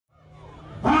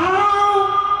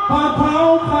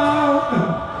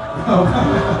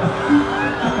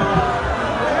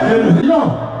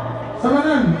Some of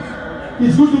them,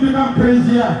 it's good to become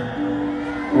crazier,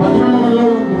 but remember the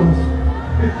Lord was.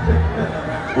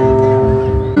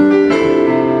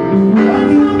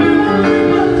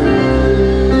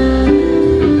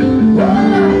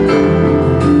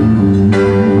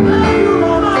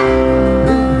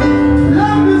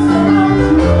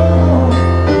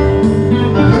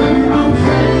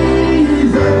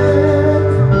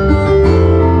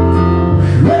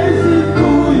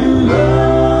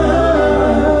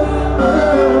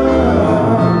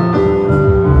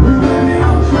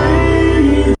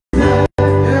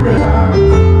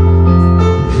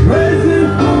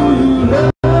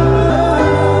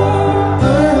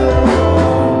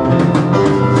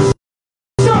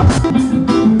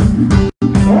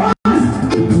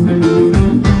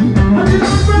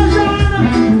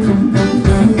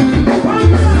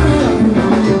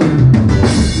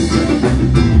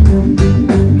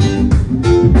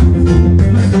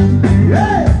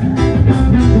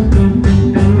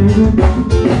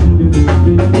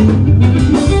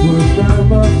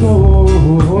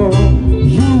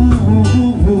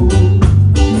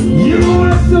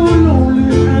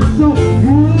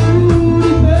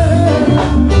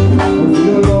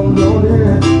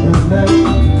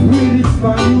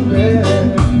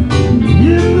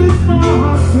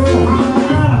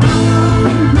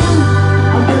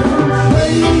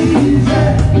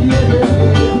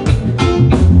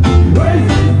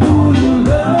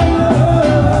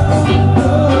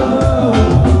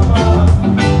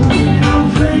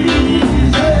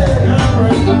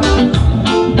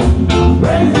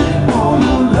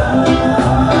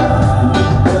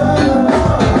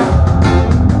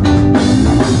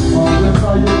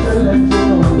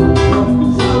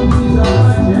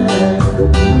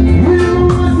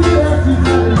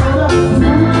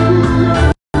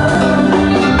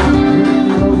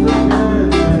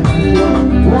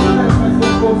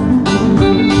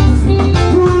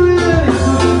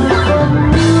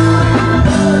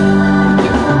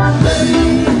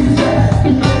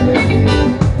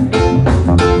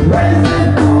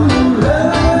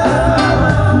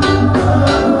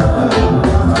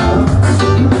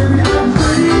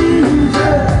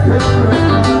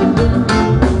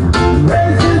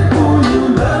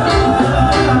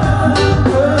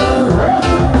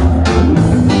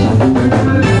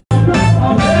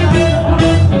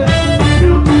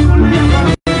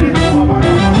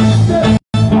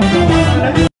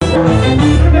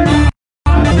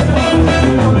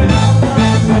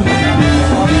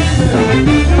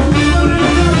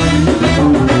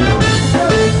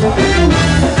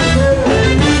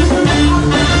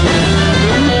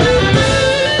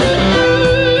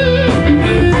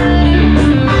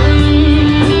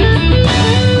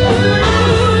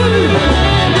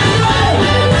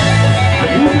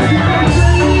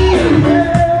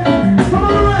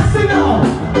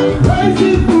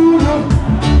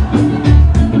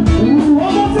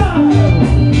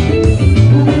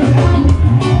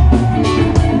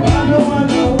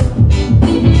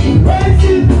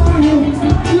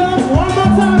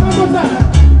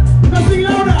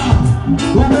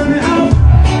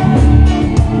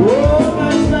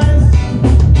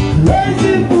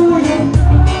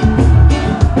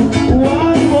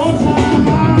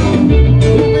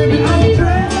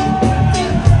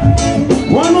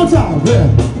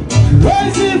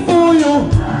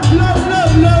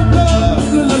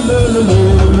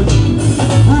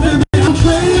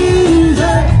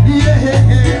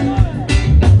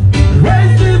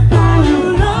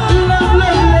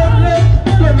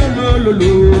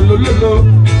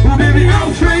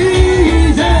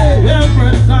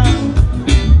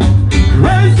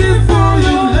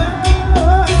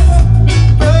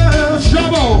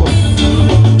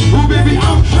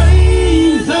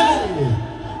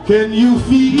 Can you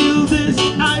feel this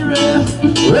irate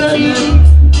reggae?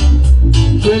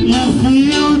 Can you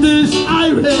feel this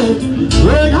irate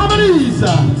reggae? How many is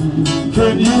that?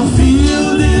 Can you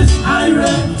feel this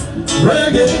irate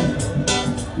reggae?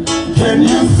 Can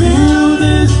you feel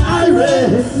this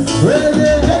irate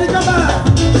reggae? Let it come back.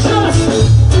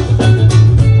 Just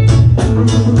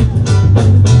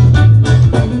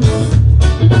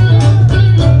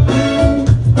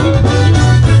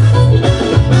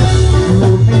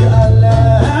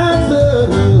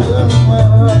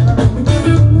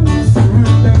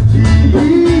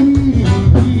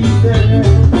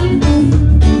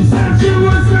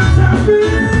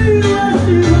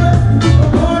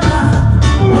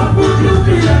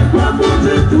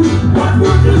What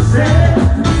would you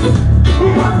say?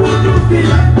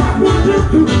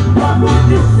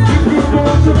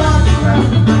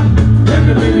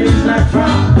 Reggae baby is like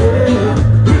trap, yeah.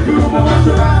 If you don't watch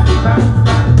your back,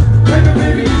 reggae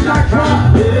baby is like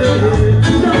trap, yeah.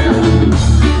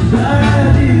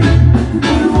 Daddy,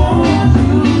 we want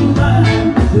you back.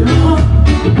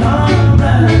 Come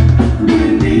back. We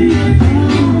need you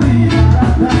here.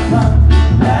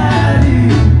 Daddy,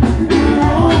 we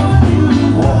want you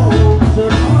home.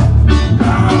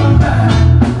 Come back.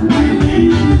 We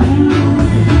need you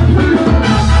here.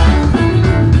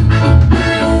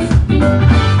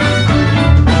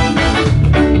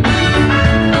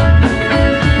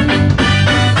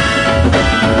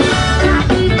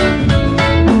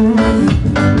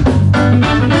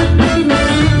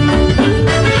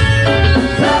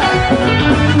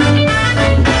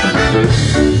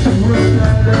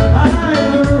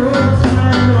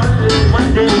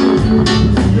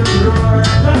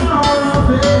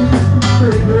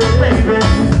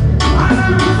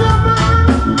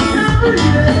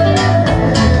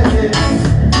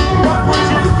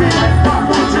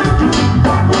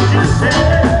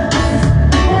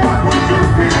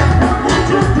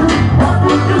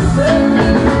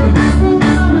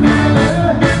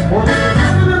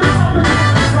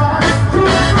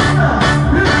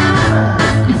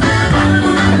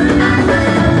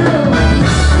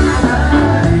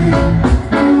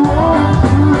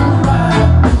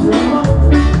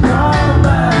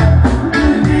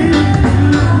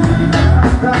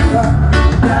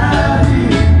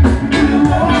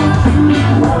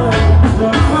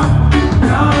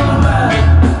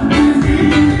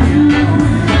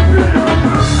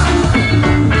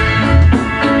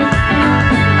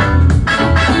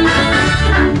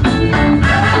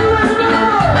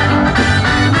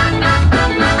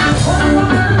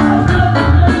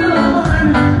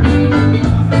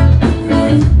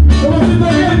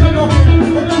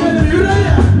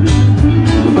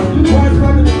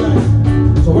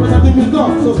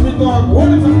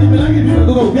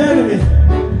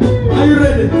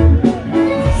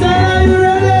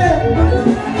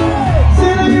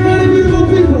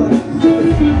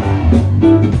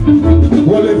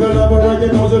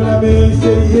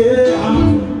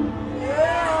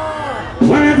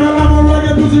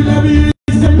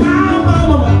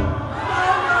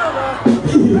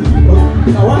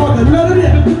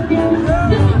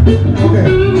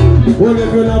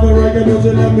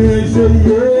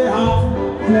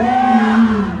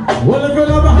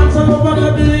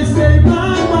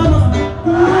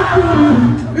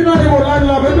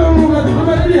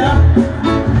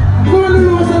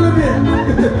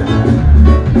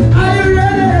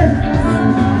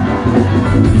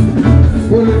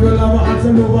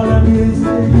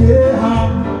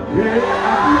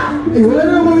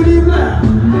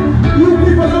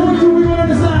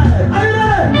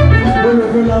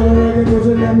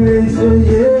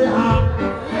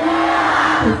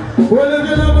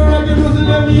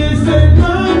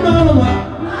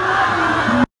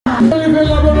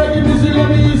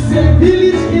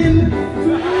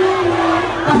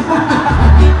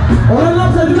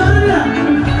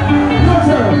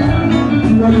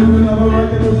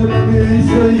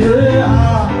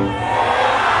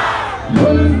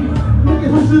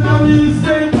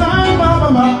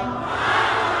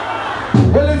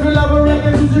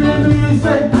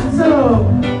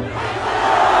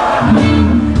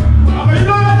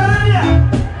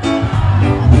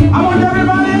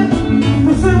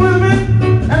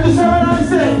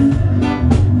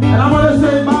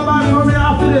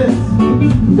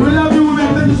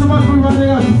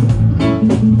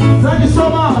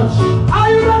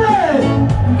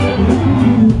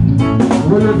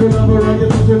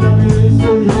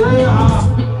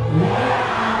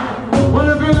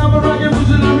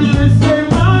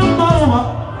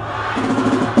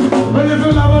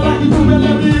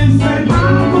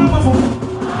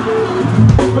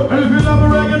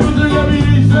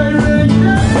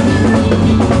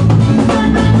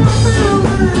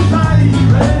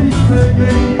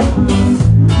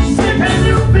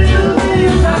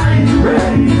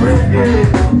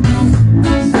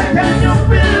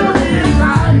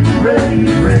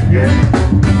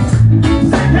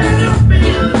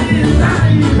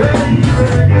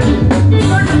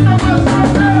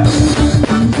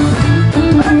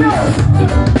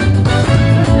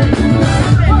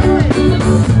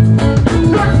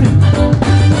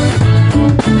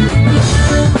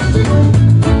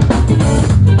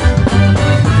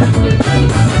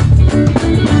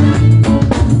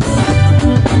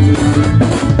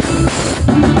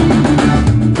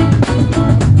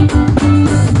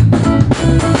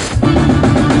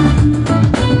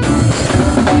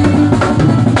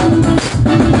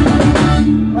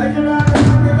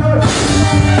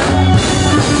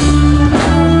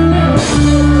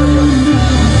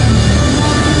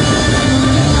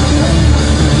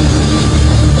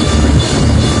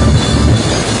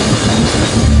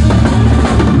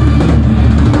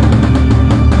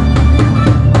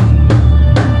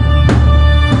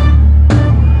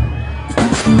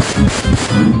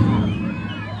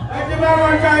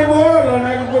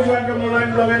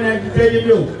 pay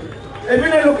you. If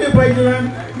you don't look at you,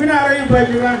 I'm not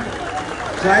pay you.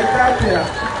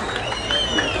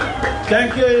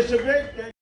 Thank you, it's a great.